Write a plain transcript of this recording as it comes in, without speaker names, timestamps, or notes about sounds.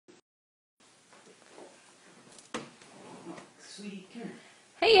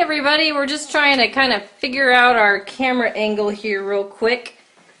Hey everybody, we're just trying to kind of figure out our camera angle here real quick.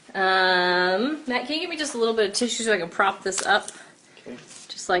 Matt, can you give me just a little bit of tissue so I can prop this up? Okay.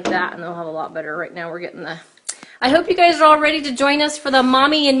 Just like that, and they'll have a lot better. Right now we're getting the... I hope you guys are all ready to join us for the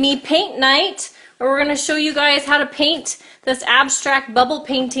Mommy and Me Paint Night, where we're going to show you guys how to paint this abstract bubble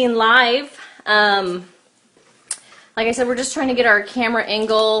painting live. Like I said, we're just trying to get our camera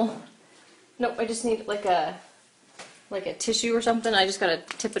angle. Nope, I just need like a tissue or something. I just gotta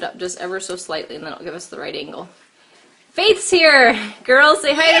tip it up just ever so slightly, and then it'll give us the right angle. Faith's here! Girls,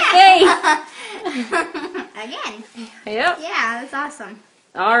 say hi to Faith! Again. Yep. Yeah, that's awesome.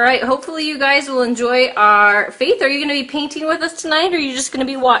 Alright, hopefully you guys will enjoy our... Faith, are you going to be painting with us tonight, or are you just going to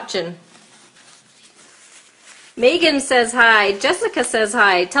be watching? Megan says hi. Jessica says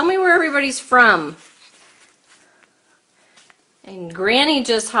hi. Tell me where everybody's from. And Granny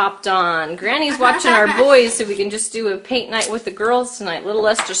just hopped on. Granny's watching our boys so we can just do a paint night with the girls tonight. A little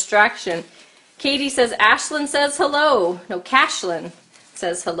less distraction. Katie says, Ashlyn says hello. No, Cashlyn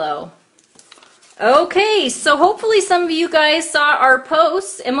says hello. Okay, so hopefully some of you guys saw our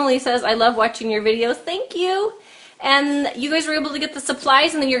posts. Emily says, I love watching your videos. Thank you. And you guys were able to get the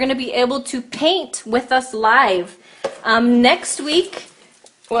supplies, and then you're going to be able to paint with us live. Next week,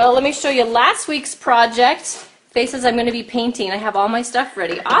 well, let me show you last week's project. Faye says, I'm going to be painting. I have all my stuff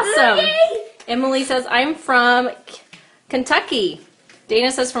ready. Awesome. Emily says, I'm from Kentucky.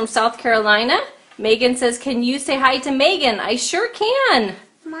 Dana says, from South Carolina. Megan says, can you say hi to Megan? I sure can.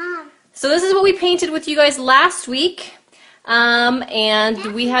 Mom. So this is what we painted with you guys last week.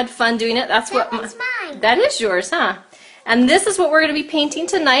 And we had fun doing it. That's what was mine. That is yours, huh? And this is what we're going to be painting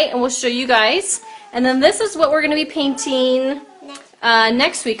tonight, and we'll show you guys. And then this is what we're going to be painting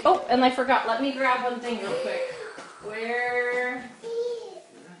next week. Oh, and I forgot. Let me grab one thing real quick. Where,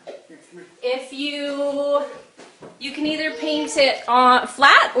 if you can either paint it on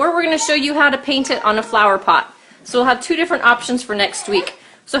flat, or we're going to show you how to paint it on a flower pot. So we'll have two different options for next week.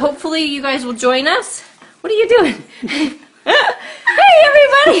 So hopefully you guys will join us. What are you doing? Hey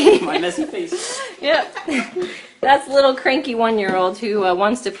everybody! My messy face. Yep. That's a little cranky 1-year-old who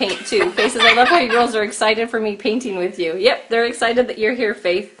wants to paint too. Faith says, I love how you girls are excited for me painting with you. Yep, they're excited that you're here,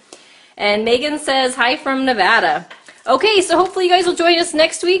 Faith. And Megan says, hi from Nevada. Okay, so hopefully you guys will join us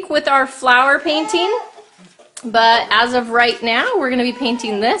next week with our flower painting. But as of right now, we're going to be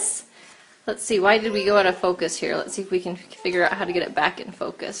painting this. Let's see, why did we go out of focus here? Let's see if we can figure out how to get it back in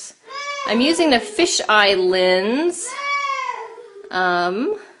focus. I'm using a fisheye lens.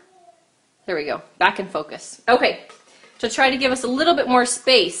 There we go, back in focus. Okay, to try to give us a little bit more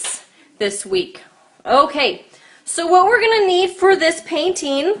space this week. Okay, so what we're going to need for this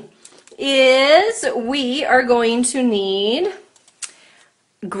painting is we are going to need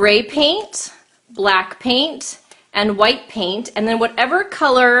gray paint, black paint, and white paint, and then whatever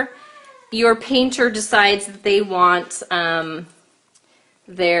color your painter decides that they want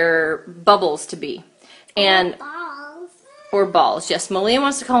their bubbles to be. And or balls. Yes, Malia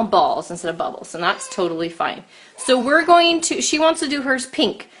wants to call them balls instead of bubbles, and that's totally fine. So we're going to, she wants to do hers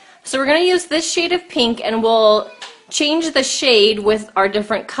pink. So we're going to use this shade of pink, and we'll change the shade with our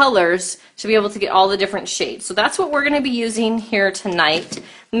different colors to be able to get all the different shades. So that's what we're going to be using here tonight.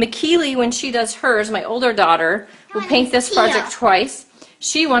 McKeely, when she does hers, my older daughter, will paint this project twice.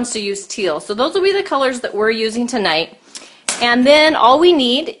 She wants to use teal. So those will be the colors that we're using tonight. And then all we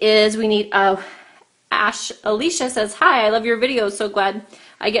need is Alicia says, hi, I love your videos. So glad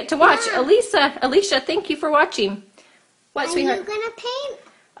I get to watch. Yeah. Alicia, thank you for watching. What, sweetheart? Are you going to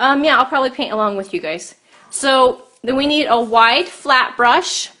paint? Yeah, I'll probably paint along with you guys. So then we need a wide flat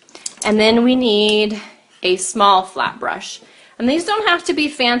brush, and then we need a small flat brush. And these don't have to be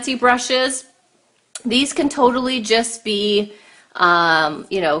fancy brushes. These can totally just be,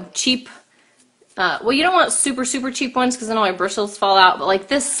 you know, cheap. Well, you don't want super, super cheap ones because then all my bristles fall out. But like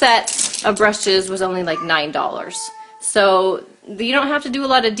this set of brushes was only like $9. So you don't have to do a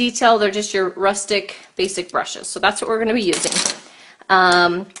lot of detail. They're just your rustic, basic brushes. So that's what we're going to be using.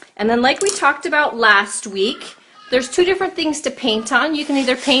 And then like we talked about last week, there's two different things to paint on. You can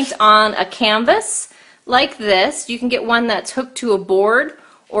either paint on a canvas like this. You can get one that's hooked to a board,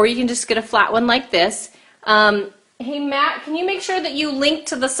 or you can just get a flat one like this. Hey Matt, can you make sure that you link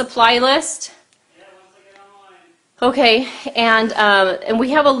to the supply list? Okay, and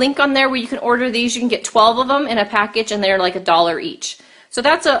we have a link on there where you can order these. You can get 12 of them in a package, and they're like $1 each. So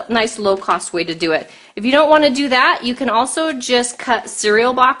that's a nice low-cost way to do it. If you don't want to do that, you can also just cut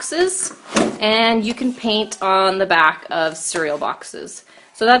cereal boxes, and you can paint on the back of cereal boxes.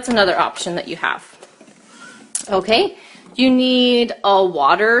 So that's another option that you have. Okay, you need a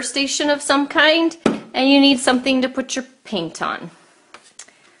water station of some kind. and you need something to put your paint on.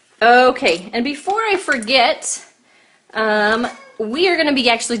 Okay, and before I forget, we are going to be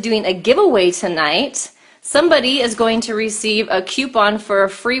actually doing a giveaway tonight. Somebody is going to receive a coupon for a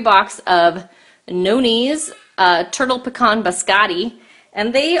free box of Noni's Turtle Pecan Biscotti,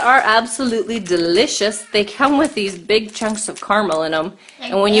 and they are absolutely delicious. They come with these big chunks of caramel in them,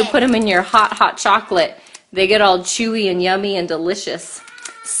 and when you put them in your hot chocolate, they get all chewy and yummy and delicious.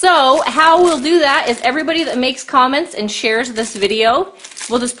 So how we'll do that is everybody that makes comments and shares this video,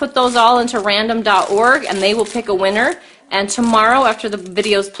 we'll just put those all into random.org and they will pick a winner. And tomorrow, after the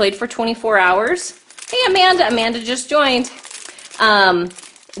video's played for 24 hours, hey Amanda just joined,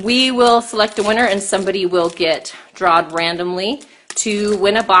 we will select a winner and somebody will get drawn randomly to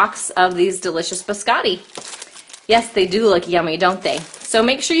win a box of these delicious biscotti. Yes, they do look yummy, don't they? So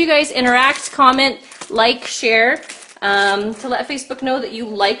make sure you guys interact, comment, like, share, to let Facebook know that you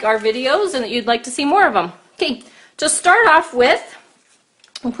like our videos and that you'd like to see more of them. Okay, to start off with,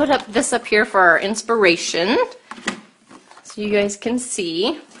 we'll put up this up here for our inspiration so you guys can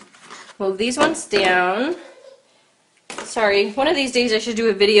see. Move these ones down. Sorry, one of these days I should do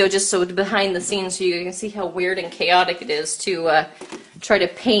a video just so it's behind the scenes so you can see how weird and chaotic it is to try to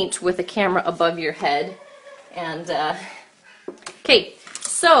paint with a camera above your head. And okay,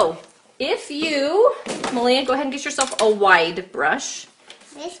 so if you, Malia, go ahead and get yourself a wide brush.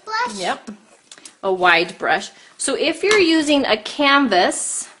 This brush? Yep, a wide brush. So if you're using a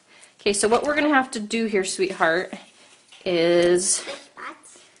canvas, okay, so what we're going to have to do here, sweetheart, is,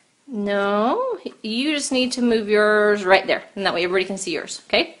 no, you just need to move yours right there, and that way everybody can see yours,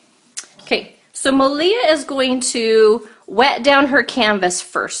 okay? Okay, so Malia is going to wet down her canvas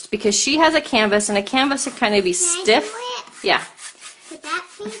first because she has a canvas, and a canvas can kind of be stiff. Yeah. With that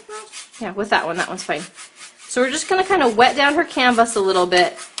paintbrush? Yeah, with that one. That one's fine. So we're just going to kind of wet down her canvas a little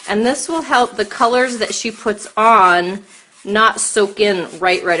bit, and this will help the colors that she puts on not soak in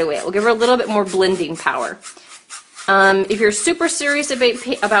right away. It will give her a little bit more blending power. If you're super serious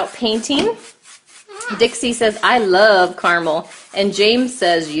about painting, Dixie says, I love caramel, and James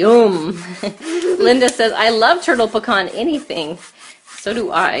says, yum. Linda says, I love turtle pecan anything. So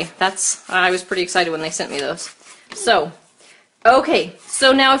do I. I was pretty excited when they sent me those. So, okay,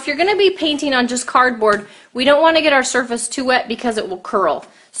 so now if you're going to be painting on just cardboard, we don't want to get our surface too wet because it will curl.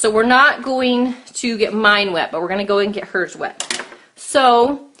 So we're not going to get mine wet, but we're going to go and get hers wet.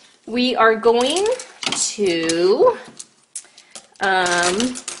 So we are going to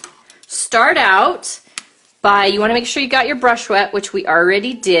start out by, you want to make sure you got your brush wet, which we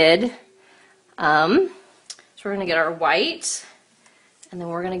already did. So we're going to get our white, and then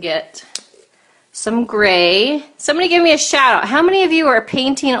we're going to get some gray. Somebody give me a shout out. How many of you are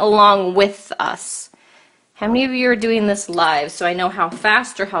painting along with us? How many of you are doing this live so I know how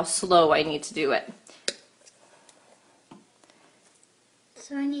fast or how slow I need to do it?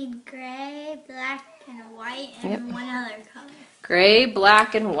 So I need gray, black, and white, and one other color. Gray,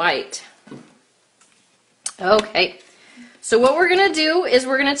 black, and white. Okay. So what we're going to do is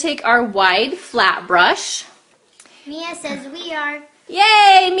we're going to take our wide flat brush. Mia says we are.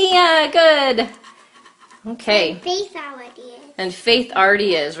 Yay, Mia! Good. Okay. And Faith already is. And Faith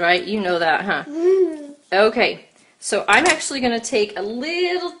already is, right? You know that, huh? Okay. So I'm actually going to take a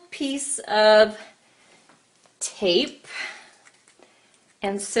little piece of tape.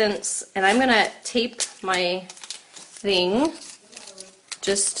 And I'm going to tape my thing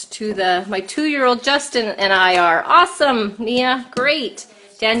just to my 2-year-old Justin and I are. Awesome, Mia, great.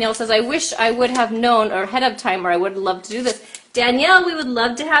 Danielle says, I wish I would have known or ahead of time, or I would love to do this. Danielle, we would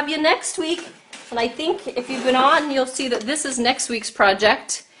love to have you next week. And I think if you've been on, you'll see that this is next week's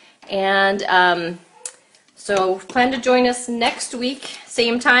project. And so plan to join us next week,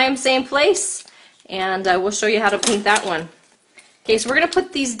 same time, same place. And we'll show you how to paint that one. Okay, so we're going to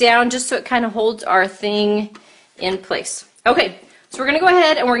put these down just so it kind of holds our thing in place. Okay, so we're going to go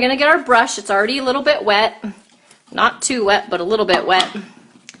ahead and we're going to get our brush. It's already a little bit wet. Not too wet, but a little bit wet.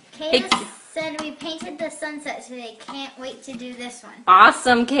 Kayla said we painted the sunset, so they can't wait to do this one.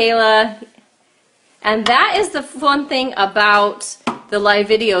 Awesome, Kayla. And that is the fun thing about the live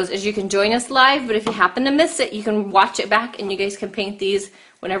videos, is you can join us live, but if you happen to miss it, you can watch it back and you guys can paint these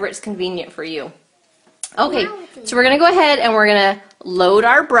whenever it's convenient for you. Okay, so we're going to go ahead and we're going to load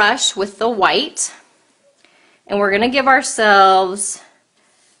our brush with the white, and we're going to give ourselves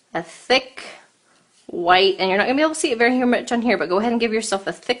a thick white, and you're not going to be able to see it very much on here, but go ahead and give yourself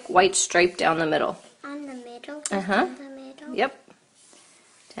a thick white stripe down the middle. On the middle? Uh-huh. Down the middle? Yep.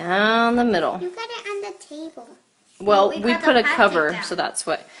 Down the middle. You got it on the table. Well, we put a cover, so that's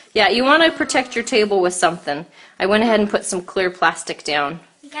what. Yeah, you want to protect your table with something. I went ahead and put some clear plastic down.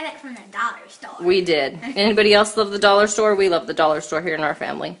 got it from the dollar store. We did. Anybody else love the dollar store? We love the dollar store here in our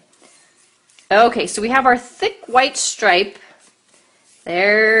family. Okay, so we have our thick white stripe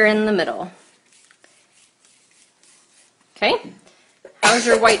there in the middle. Okay, how's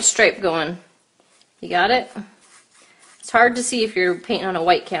your white stripe going? You got it? It's hard to see if you're painting on a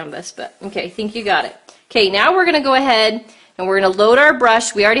white canvas, but okay, I think you got it. Okay, now we're going to go ahead and we're going to load our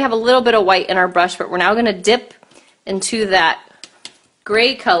brush. We already have a little bit of white in our brush, but we're now going to dip into that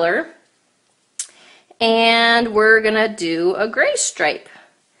gray color, and we're going to do a gray stripe.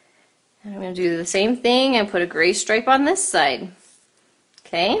 And I'm going to do the same thing and put a gray stripe on this side.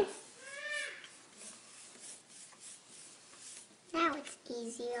 Okay. Now it's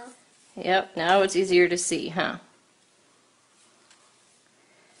easier. Yep, now it's easier to see, huh?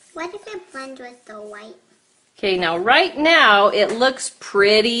 What if it blends with the white? Okay, now right now it looks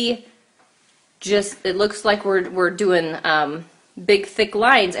pretty, it looks like we're doing big thick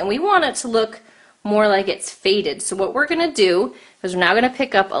lines, and we want it to look more like it's faded. So what we're going to do is we're now going to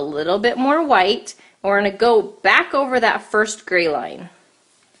pick up a little bit more white, and we're going to go back over that first gray line.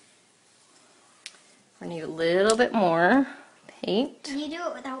 We need a little bit more paint. And you do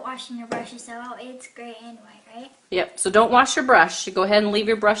it without washing your brushes, so it's gray and white, right? Yep, so don't wash your brush. You go ahead and leave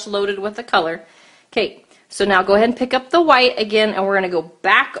your brush loaded with the color. Okay, so now go ahead and pick up the white again, and we're going to go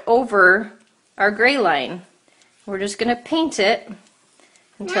back over our gray line. We're just going to paint it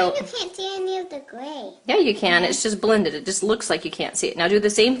until... Now you can't see any of the gray. Yeah, you can. It's just blended. It just looks like you can't see it. Now do the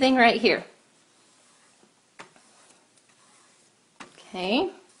same thing right here.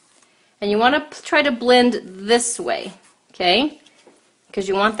 Okay. And you want to try to blend this way, okay? Because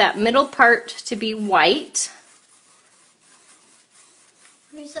you want that middle part to be white.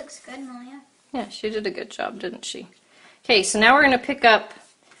 This looks good, Malia. Yeah, she did a good job, didn't she? Okay, so now we're going to pick up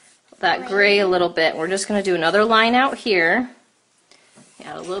that gray a little bit. We're just going to do another line out here.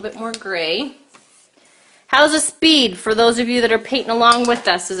 Add a little bit more gray. How's the speed for those of you that are painting along with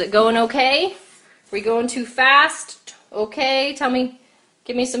us? Is it going okay? Are we going too fast? Okay, tell me,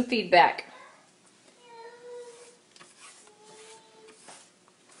 give me some feedback.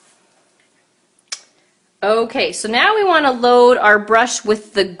 Okay, so now we want to load our brush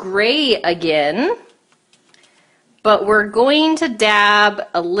with the gray again, but we're going to dab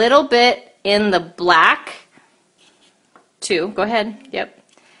a little bit in the black too. Go ahead, yep.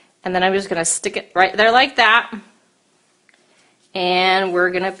 And then I'm just going to stick it right there like that, and we're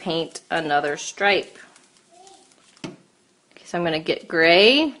going to paint another stripe. Okay, so I'm going to get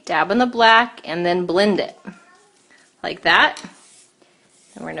gray, dab in the black, and then blend it like that,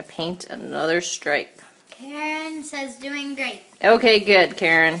 and we're going to paint another stripe. Karen says doing great. Okay, good,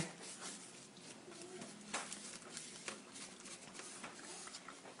 Karen.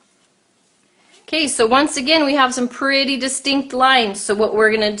 Okay, so once again we have some pretty distinct lines. So what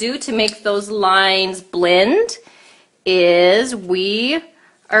we're going to do to make those lines blend is we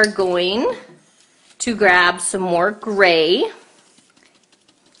are going to grab some more gray,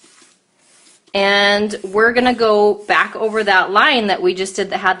 and we're going to go back over that line that we just did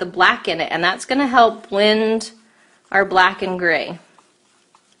that had the black in it, and that's going to help blend our black and gray.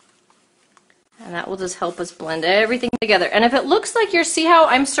 And that will just help us blend everything together. And if it looks like see how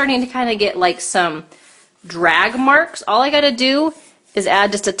I'm starting to kind of get like some drag marks, all I got to do is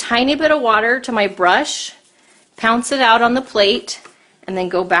add just a tiny bit of water to my brush, pounce it out on the plate, and then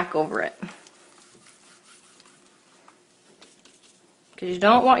go back over it. Because you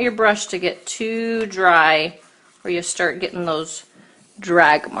don't want your brush to get too dry or you start getting those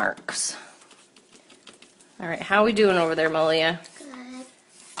drag marks. Alright, how are we doing over there, Malia? Good.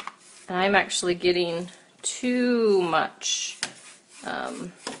 And I'm actually getting too much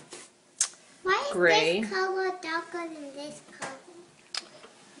gray. Why is this color darker than this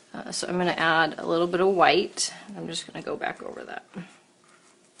color? So I'm going to add a little bit of white. I'm just going to go back over that.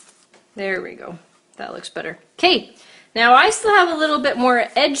 There we go. That looks better. Okay. Now I still have a little bit more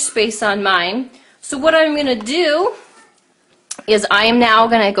edge space on mine, so what I'm going to do is I am now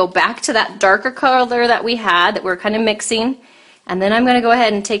going to go back to that darker color that we had, that we're kind of mixing, and then I'm going to go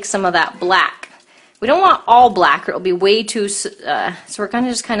ahead and take some of that black. We don't want all black or it'll be way too, so we're going to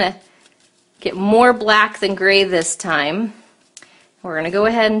just kind of get more black than gray this time. We're going to go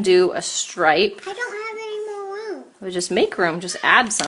ahead and do a stripe. I don't have any more room. We just make room, just add some.